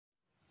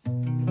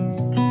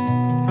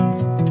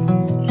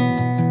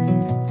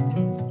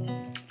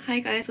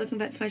guys, welcome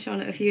back to my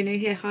channel. If you're new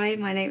here, hi,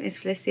 my name is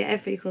Felicia,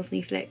 everybody calls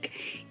me Flick.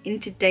 In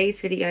today's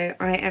video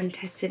I am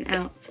testing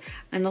out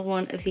another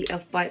one of the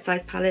E.L.F Bite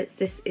Size Palettes.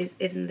 This is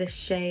in the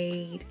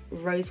shade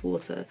Rose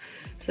Water.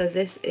 So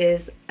this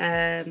is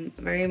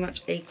very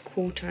much a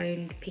cool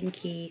toned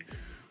pinky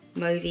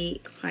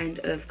mauvey kind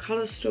of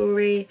colour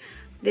story.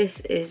 This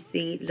is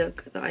the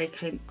look that I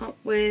came up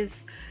with.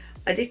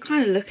 I did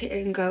kind of look at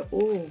it and go,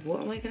 oh,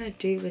 what am I going to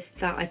do with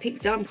that? I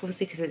picked it up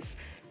obviously because it's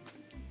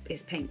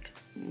pink.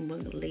 I'm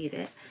not gonna leave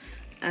it,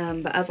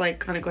 but as I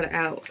kind of got it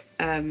out,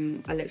 I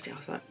looked at it, I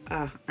was like,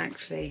 ah,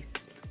 actually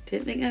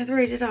didn't think that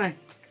through, did I?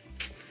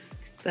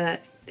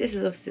 But this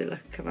is obviously the look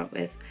I come up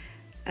with,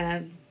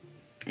 and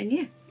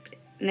yeah,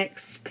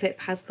 next clip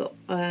has got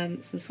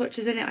some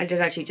swatches in it. I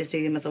did actually just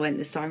do them as I went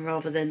this time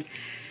rather than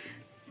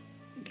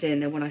doing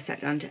them when I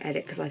sat down to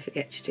edit, because I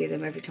forget to do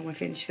them every time I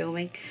finish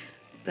filming.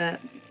 But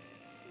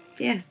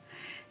yeah,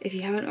 if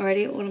you haven't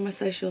already, all of my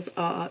socials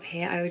are up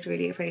here. I would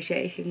really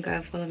appreciate if you can go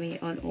and follow me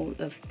on all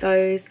of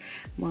those.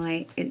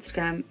 My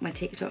Instagram, my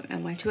TikTok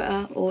and my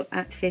Twitter, all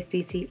at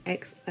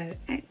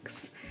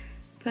FierceBeautyXOX.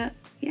 But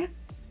yeah,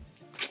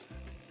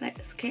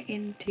 let's get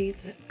into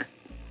the look.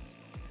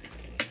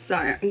 So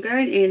I'm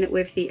going in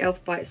with the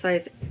E.L.F Bite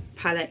Size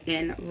palette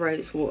in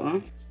Rose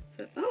Water.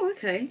 So, oh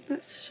okay,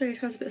 that shade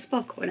has a bit of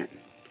sparkle in it.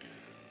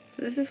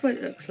 So this is what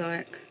it looks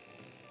like.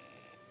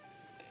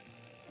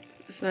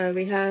 So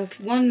we have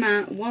one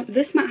matte,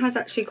 this matte has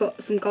actually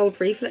got some gold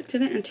reflect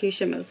in it and two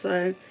shimmers.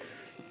 So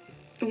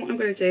what I'm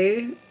going to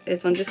do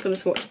is I'm just going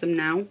to swatch them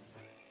now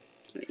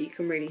so that you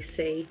can really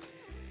see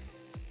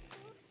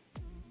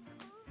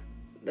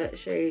that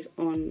shade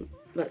on,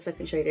 that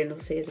second shade in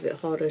obviously is a bit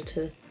harder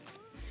to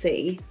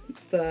see,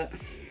 but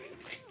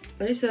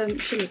those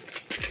shimmers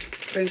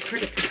are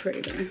incredibly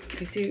pretty though.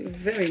 I do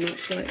very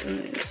much like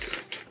those,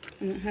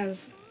 and it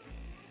has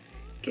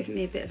given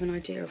me a bit of an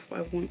idea of what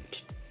I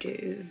want to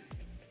do.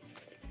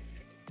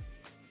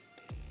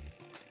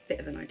 Bit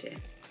of an idea,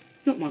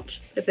 not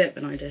much, but a bit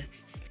of an idea.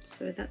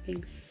 So with that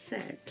being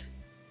said,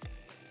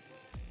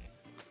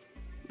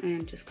 I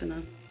am just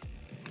gonna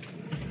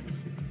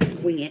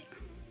wing it.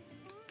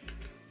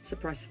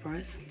 Surprise,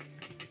 surprise.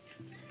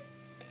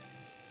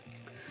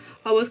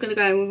 I was gonna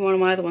go in with one of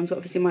my other ones, but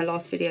obviously my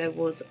last video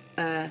was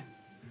a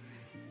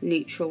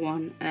neutral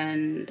one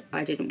and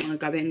I didn't want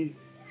to go in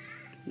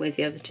with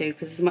the other two,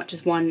 because as much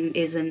as one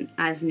isn't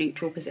as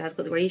neutral because it has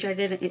got the green shade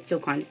in it, it's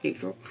still kind of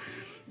neutral.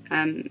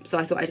 So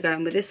I thought I'd go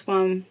in with this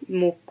one,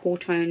 more cool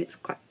tone. It's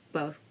quite,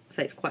 well, I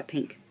say it's quite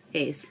pink.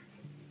 It is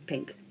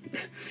pink.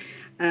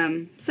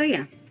 So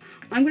yeah,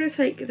 I'm going to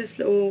take this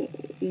little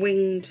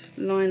winged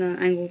liner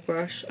angle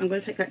brush. I'm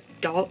going to take that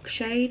dark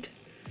shade,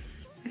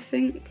 I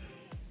think.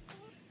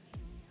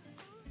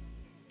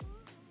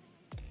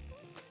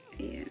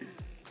 Yeah.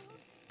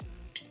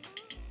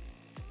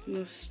 So I'm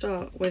going to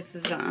start with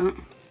that.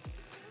 I'm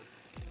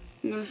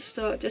going to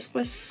start just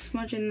by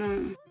smudging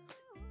that.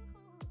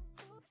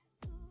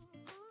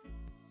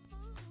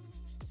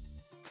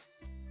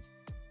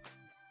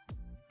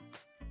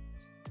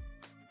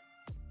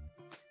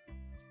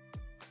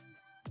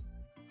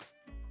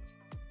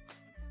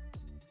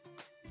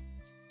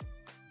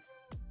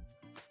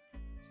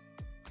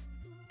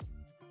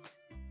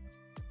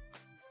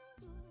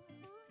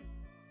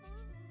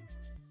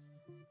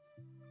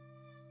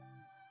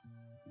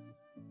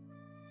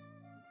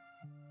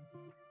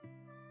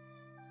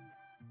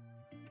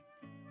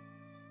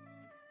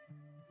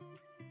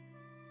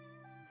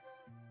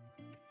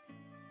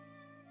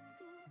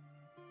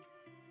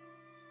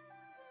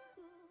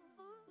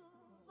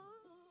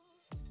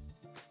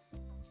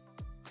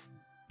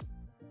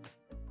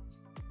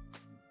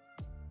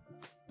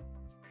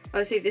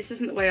 Obviously this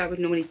isn't the way I would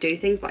normally do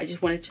things, but I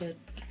just wanted to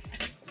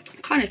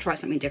kind of try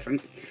something different.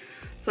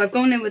 So I've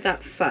gone in with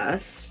that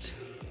first.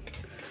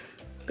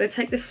 I'm going to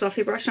take this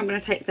fluffy brush and I'm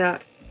going to take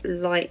that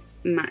light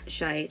matte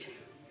shade.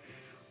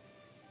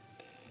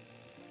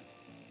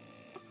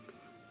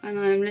 And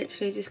I'm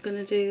literally just going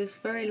to do this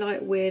very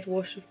light weird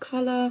wash of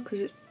colour, because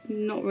it's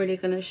not really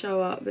going to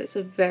show up, but it's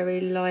a very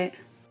light.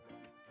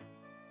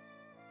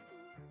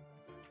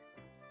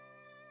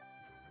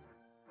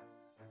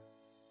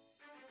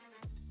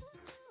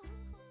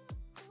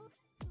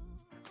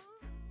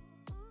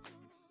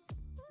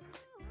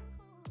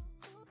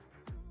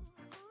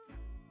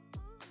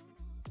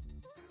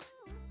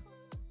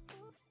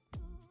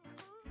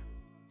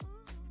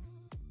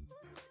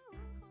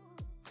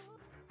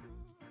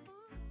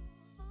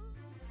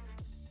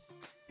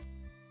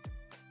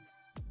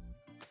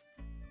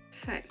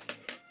 Okay,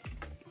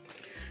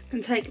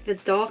 and take the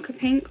darker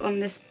pink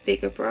on this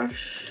bigger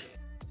brush.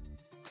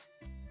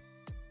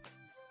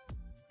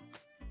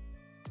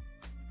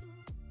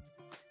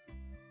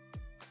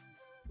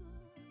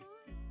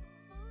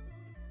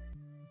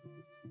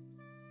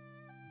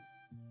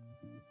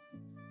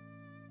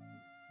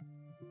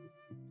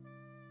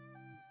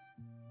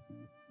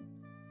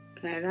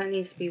 Okay, that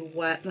needs to be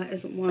wet. That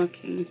isn't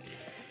working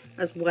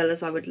as well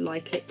as I would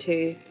like it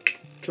to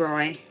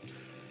dry.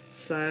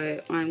 So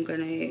I'm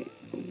going to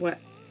wet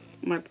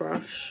my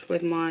brush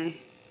with my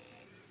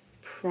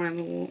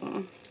primer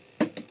water.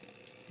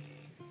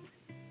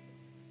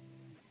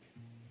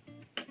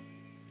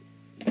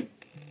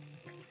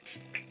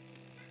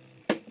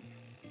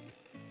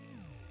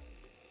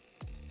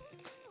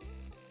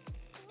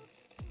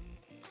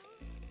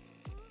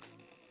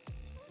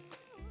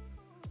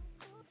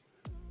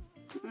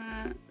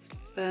 That's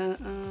better.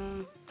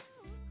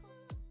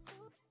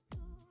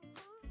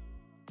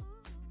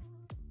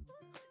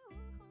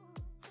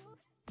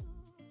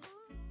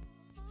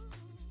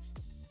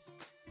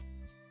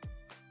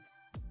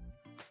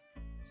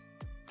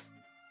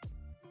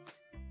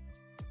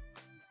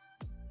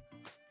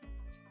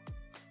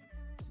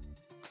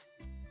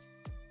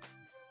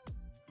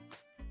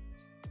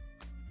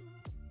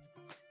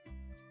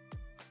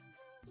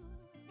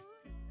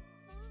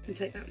 And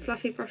take that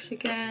fluffy brush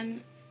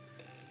again.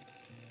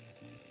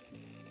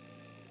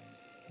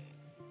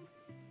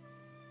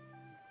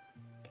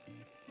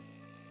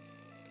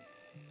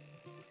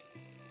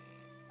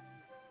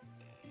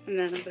 And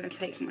then I'm going to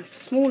take my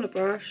smaller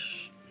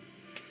brush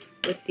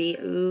with the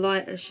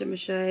lighter shimmer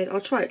shade.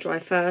 I'll try it dry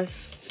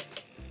first.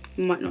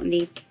 Might not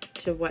need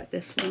to wet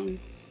this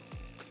one.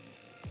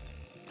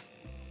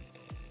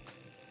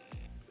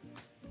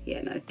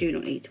 Yeah, no, do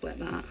not need to wet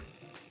that.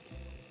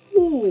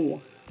 Ooh,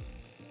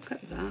 look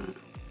at that.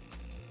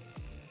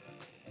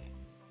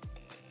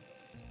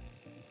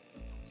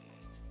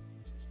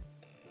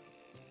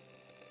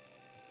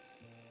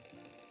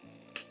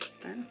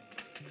 There. I'm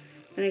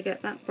going to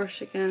get that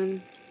brush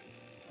again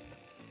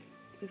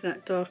with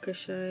that darker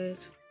shade.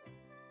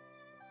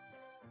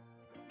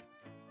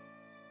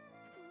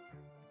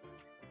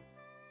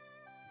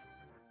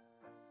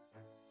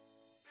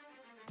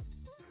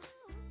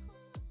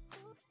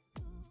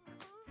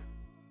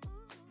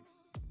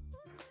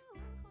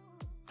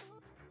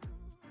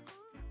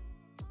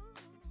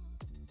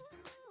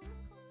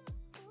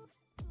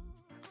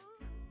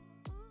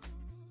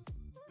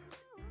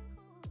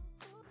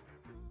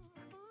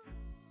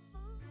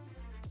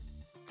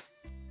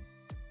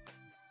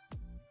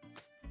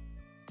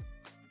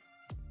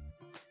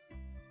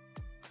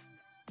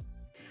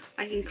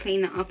 I can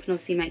clean that up and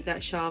obviously make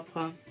that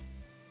sharper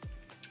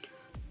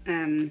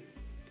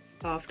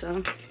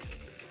after,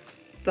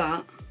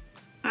 but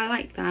I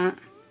like that.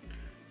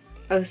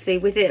 Obviously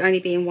with it only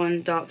being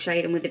one dark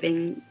shade and with it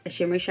being a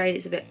shimmery shade,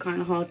 it's a bit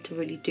kind of hard to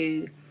really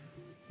do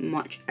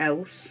much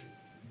else.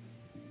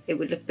 It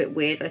would look a bit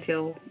weird, I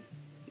feel,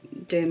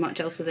 doing much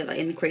else with it, like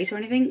in the crease or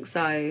anything.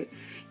 So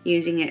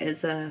using it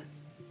as a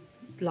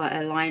like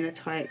a liner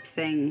type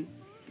thing.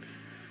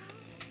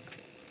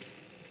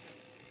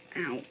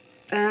 Ow.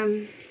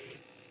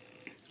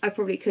 I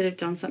probably could have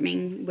done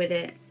something with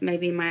it,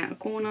 maybe in my outer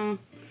corner,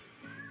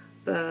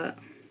 but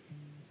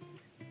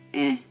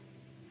I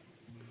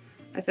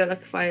feel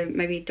like if I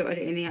maybe dotted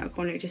it in the outer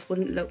corner, it just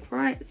wouldn't look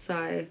right.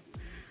 So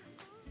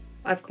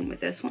I've gone with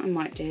this. What I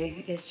might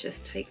do is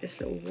just take this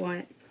little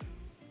wipe.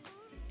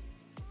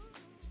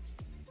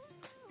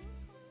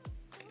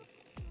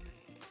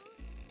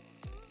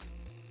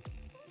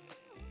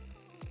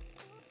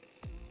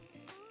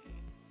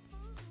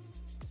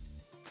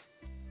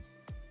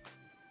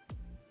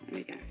 There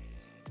we go.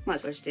 Might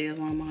as well just do this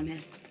while I'm on here.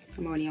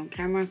 I'm already on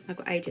camera. I've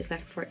got ages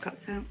left before it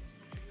cuts out.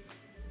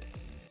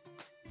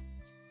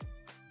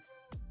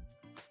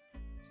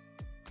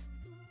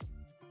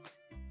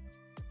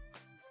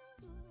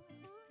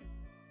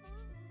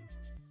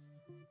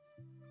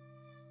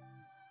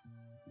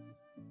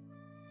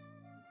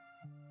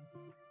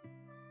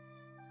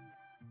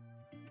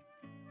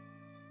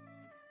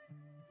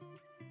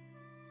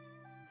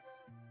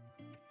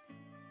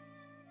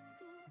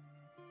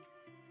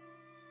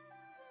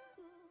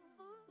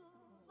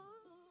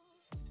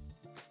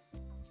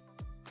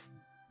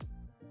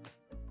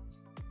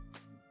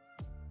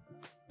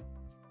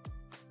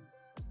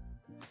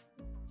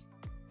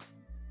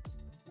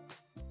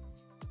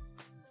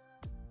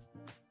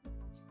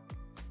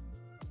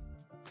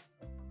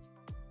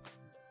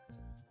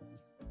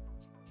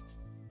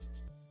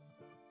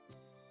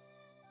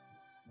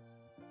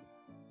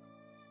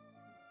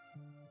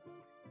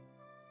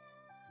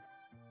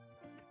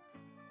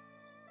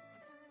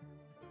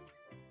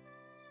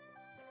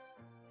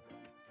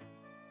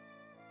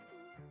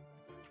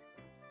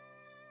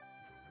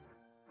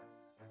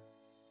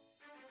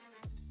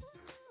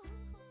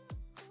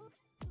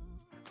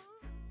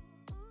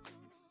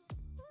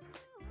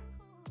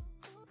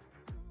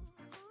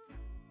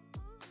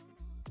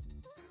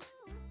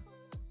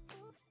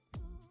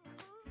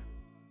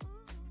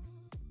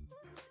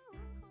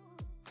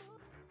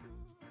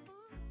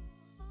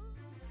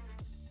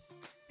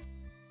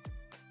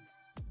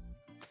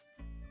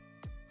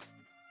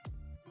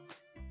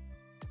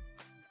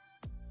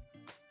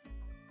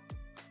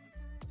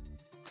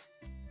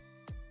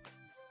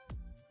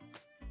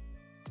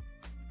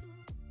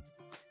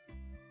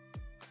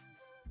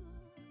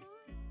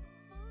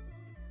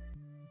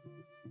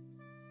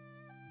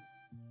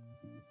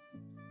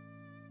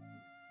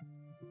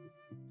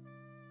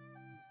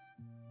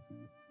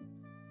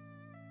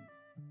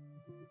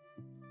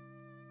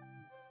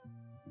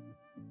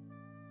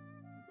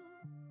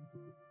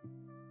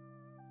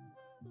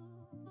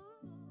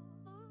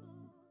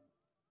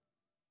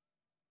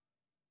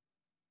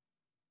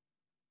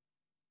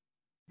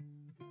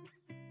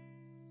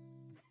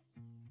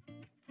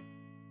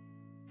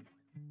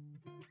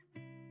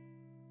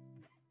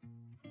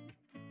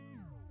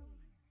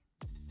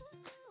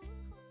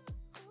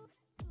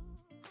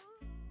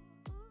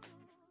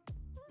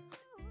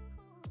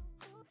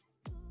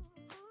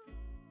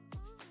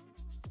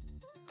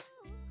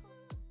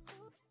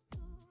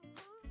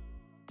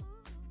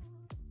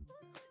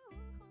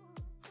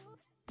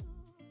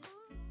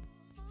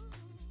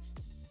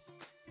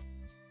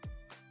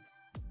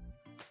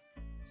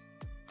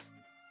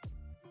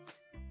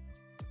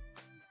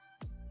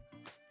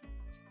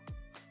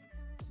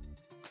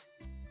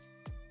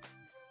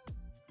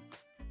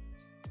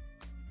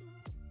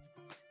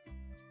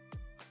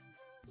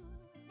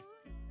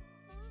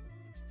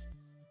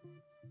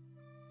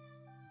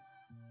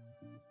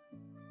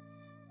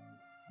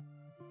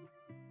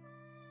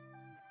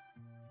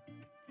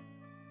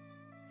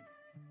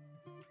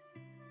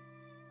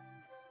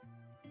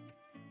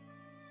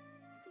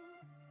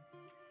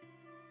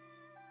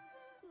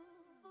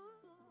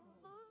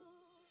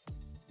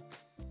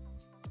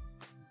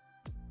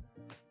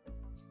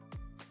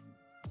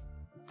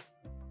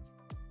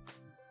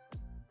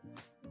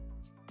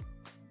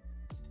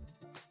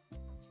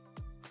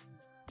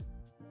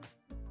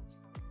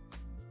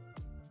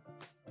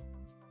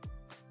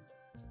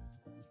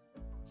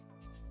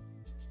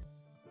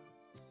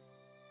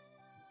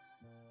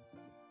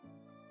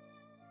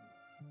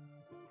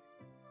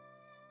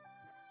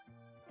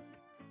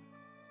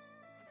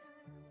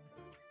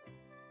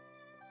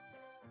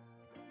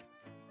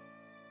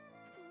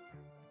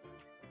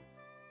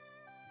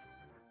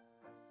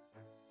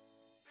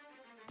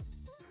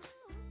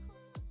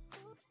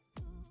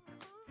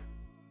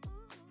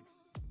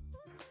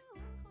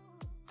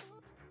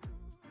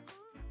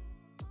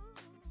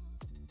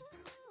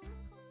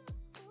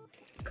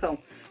 Cool.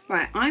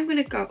 Right, I'm going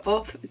to go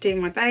off, do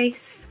my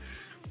base.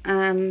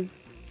 I'm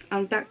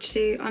back to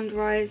do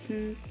under eyes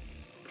and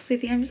see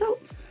the end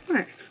results.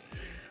 Right,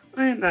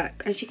 I am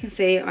back. As you can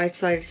see, I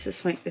decided to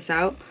smoke this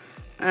out.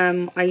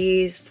 I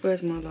used,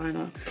 where's my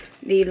liner?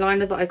 The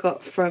liner that I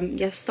got from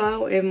Yes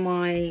Style in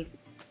my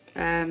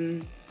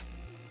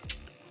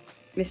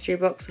mystery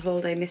box, the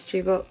holiday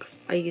mystery box.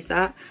 I used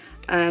that.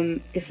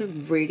 It's a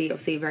really,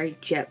 obviously, very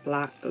jet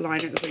black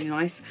liner. It was really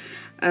nice.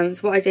 So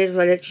what I did was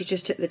I literally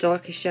just took the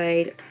darkest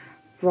shade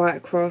right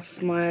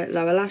across my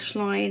lower lash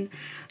line,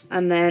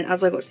 and then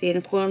as I got to the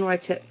inner corner, I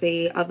took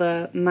the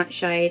other matte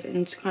shade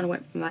and just kind of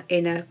went from that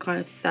inner kind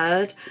of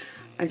third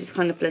and just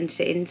kind of blended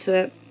it into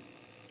it.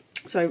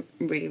 So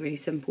really, really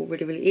simple,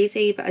 really, really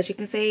easy, but as you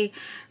can see,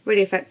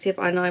 really effective.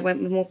 And I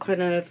went with more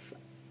kind of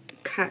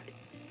cat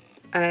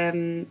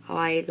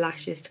eye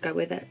lashes to go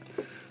with it.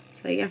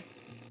 So yeah.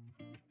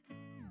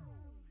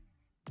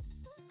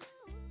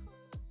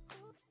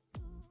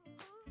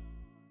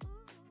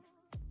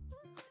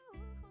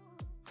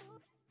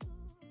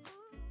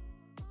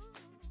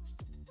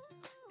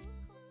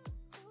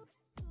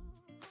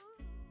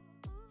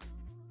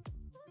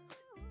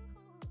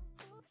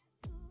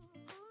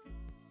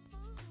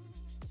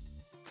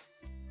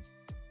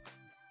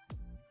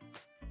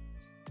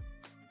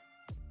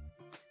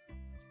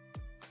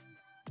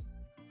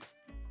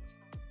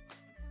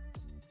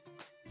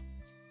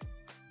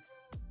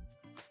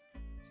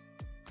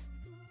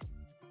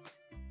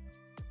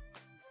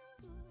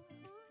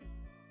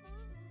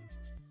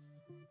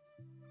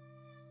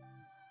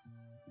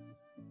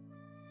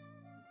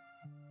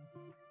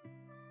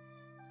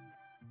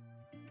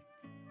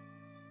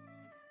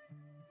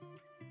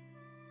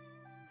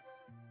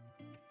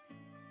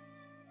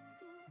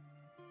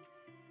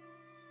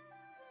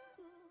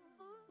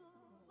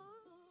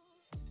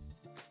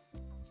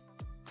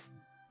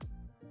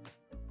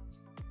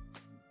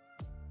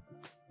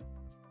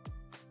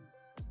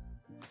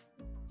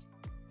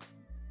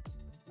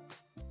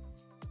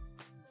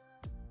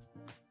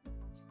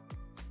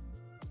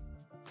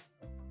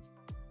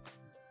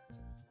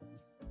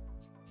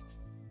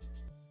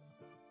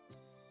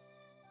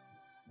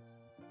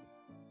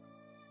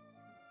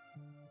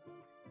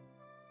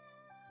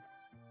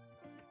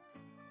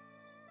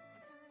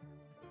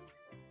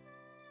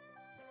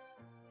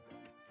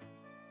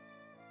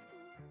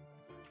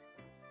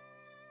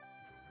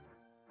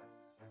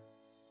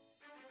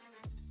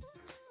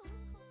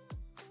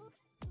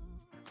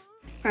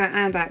 Right,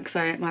 I'm back.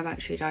 Sorry, my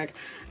battery died.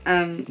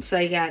 So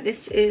yeah,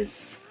 this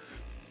is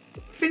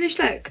finished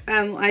look.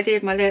 I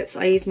did my lips.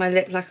 I used my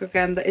lip lacquer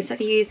again, but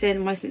instead of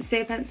using my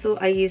sincere pencil,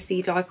 I used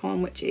the dark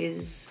one, which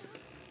is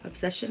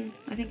Obsession,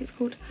 I think it's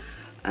called.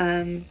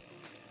 So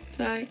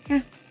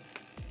yeah,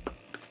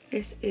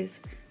 this is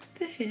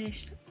the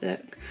finished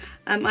look.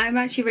 I'm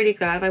actually really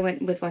glad I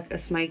went with like a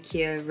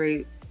smokier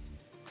route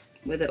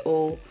with it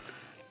all.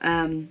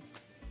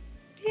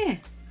 Yeah,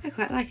 I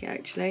quite like it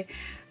actually.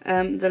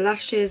 The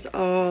lashes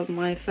are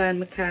my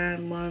Fern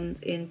McCann ones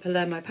in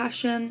Palermo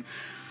Passion.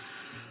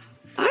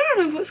 I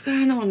don't know what's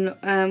going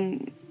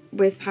on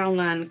with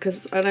Poundland,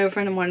 because I know a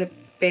friend of mine had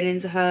been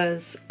into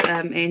hers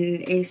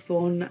in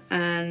Eastbourne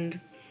and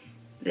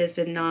there's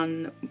been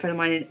none. A friend of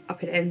mine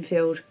up in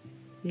Enfield,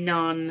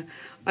 none.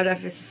 I don't know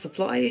if it's a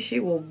supply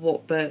issue or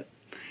what, but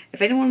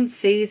if anyone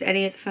sees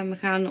any of the Fern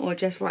McCann or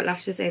Just Right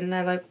lashes in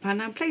their local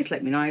Poundland, please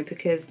let me know,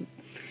 because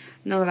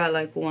none of our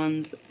local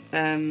ones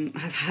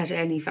have had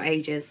any for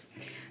ages.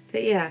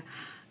 But yeah,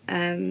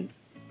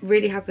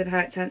 really happy with how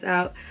it turns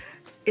out.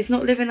 It's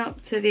not living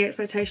up to the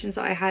expectations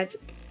that I had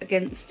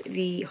against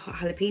the Hot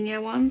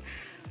Jalapeno one,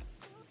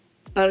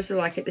 but I also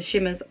like it. The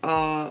shimmers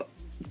are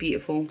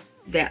beautiful.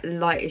 The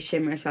lightest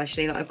shimmer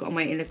especially, that I've got on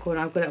my inner corner.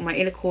 I've got it on my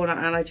inner corner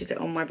and I did it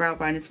on my brow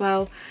bone as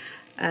well.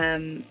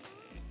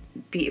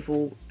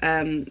 Beautiful.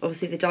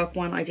 Obviously the dark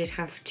one I did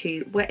have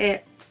to wet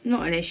it,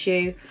 not an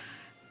issue,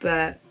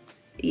 but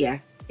yeah,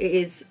 it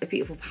is a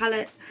beautiful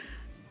palette.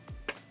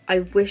 I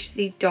wish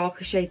the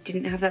darker shade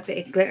didn't have that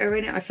bit of glitter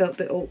in it. I felt a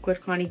bit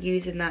awkward kind of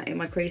using that in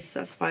my crease.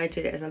 That's why I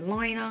did it as a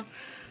liner.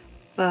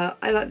 But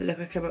I like the look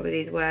I came up with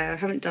either way. I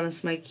haven't done a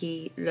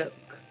smoky look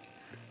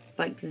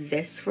like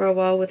this for a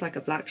while with like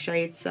a black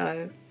shade.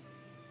 So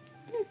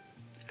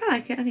I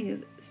like it. I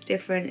think it's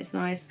different. It's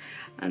nice.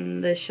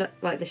 And the shape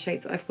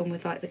that I've gone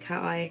with, like the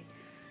cat eye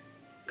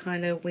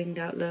kind of winged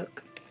out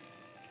look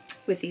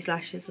with these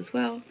lashes as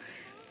well.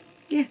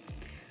 Yeah.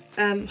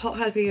 Hot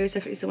Jalapeno is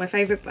definitely still my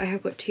favourite, but I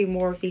have got two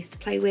more of these to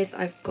play with.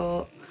 I've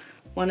got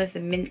one of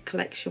the mint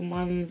collection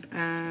ones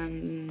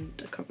and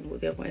I can't remember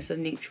what the other one is, a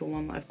neutral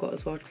one that I've got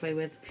as well to play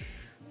with.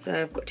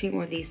 So I've got two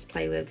more of these to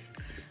play with.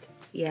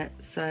 Yeah,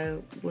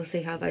 so we'll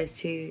see how those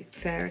two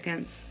fare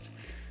against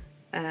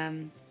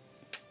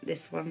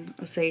this one.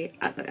 I'll see.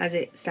 As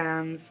it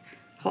stands,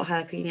 Hot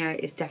Jalapeno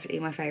is definitely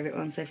my favourite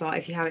one so far.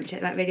 If you haven't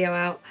checked that video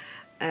out,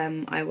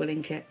 I will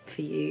link it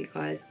for you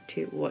guys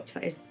to watch.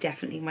 That is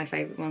definitely my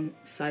favourite one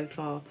so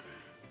far.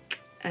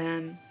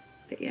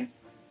 But yeah,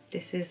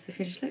 this is the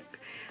finished look.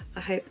 I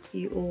hope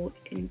you all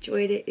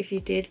enjoyed it. If you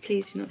did,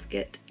 please do not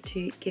forget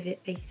to give it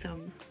a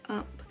thumbs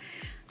up.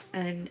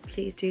 and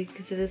please do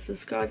consider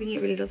subscribing.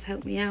 It really does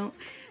help me out.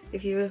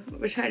 If you're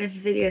returning for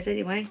videos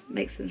anyway,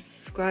 make them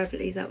subscribe, at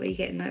least that way you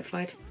get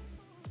notified.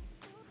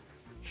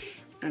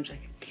 I'm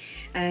joking.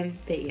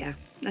 But yeah,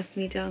 that's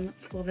me done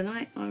for the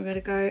night. I'm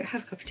gonna go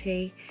have a cup of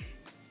tea,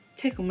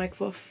 take all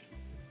makeup off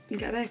and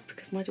go to bed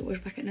because my daughter's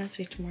back at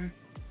nursery tomorrow.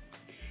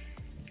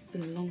 It's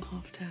been a long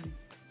half term.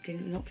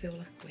 Did not feel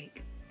like a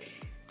week.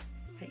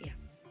 But yeah,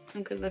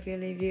 I'm gonna love you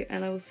and leave you,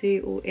 and I will see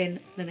you all in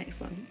the next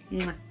one.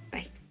 Mwah.